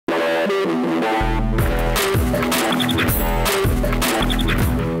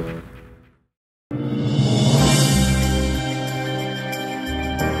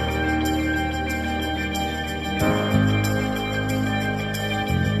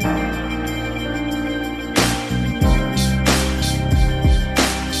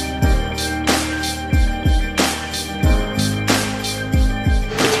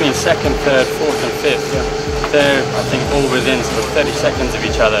Between second, third, fourth and fifth, they're I think all within sort of 30 seconds of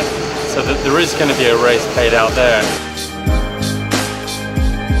each other, so that there is going to be a race played out there.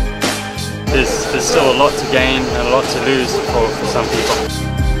 There's still a lot to gain and a lot to lose for some people.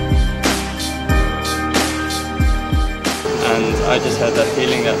 And I just had that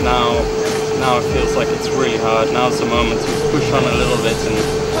feeling that now it feels like it's really hard. Now's the moment to push on a little bit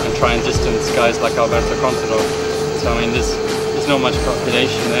and try and distance guys like Alberto Contador. So I mean, there's not much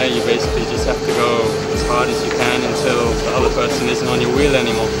calculation there. You basically just have to go as hard as you can until the other person isn't on your wheel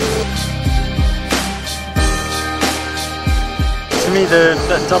anymore. To me, the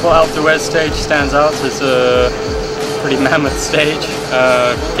double Alpe d'Huez stage stands out as a pretty mammoth stage.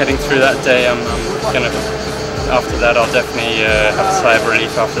 Getting through that day, I'm gonna. After that, I'll definitely have a sigh of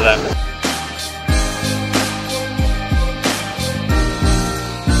relief after that.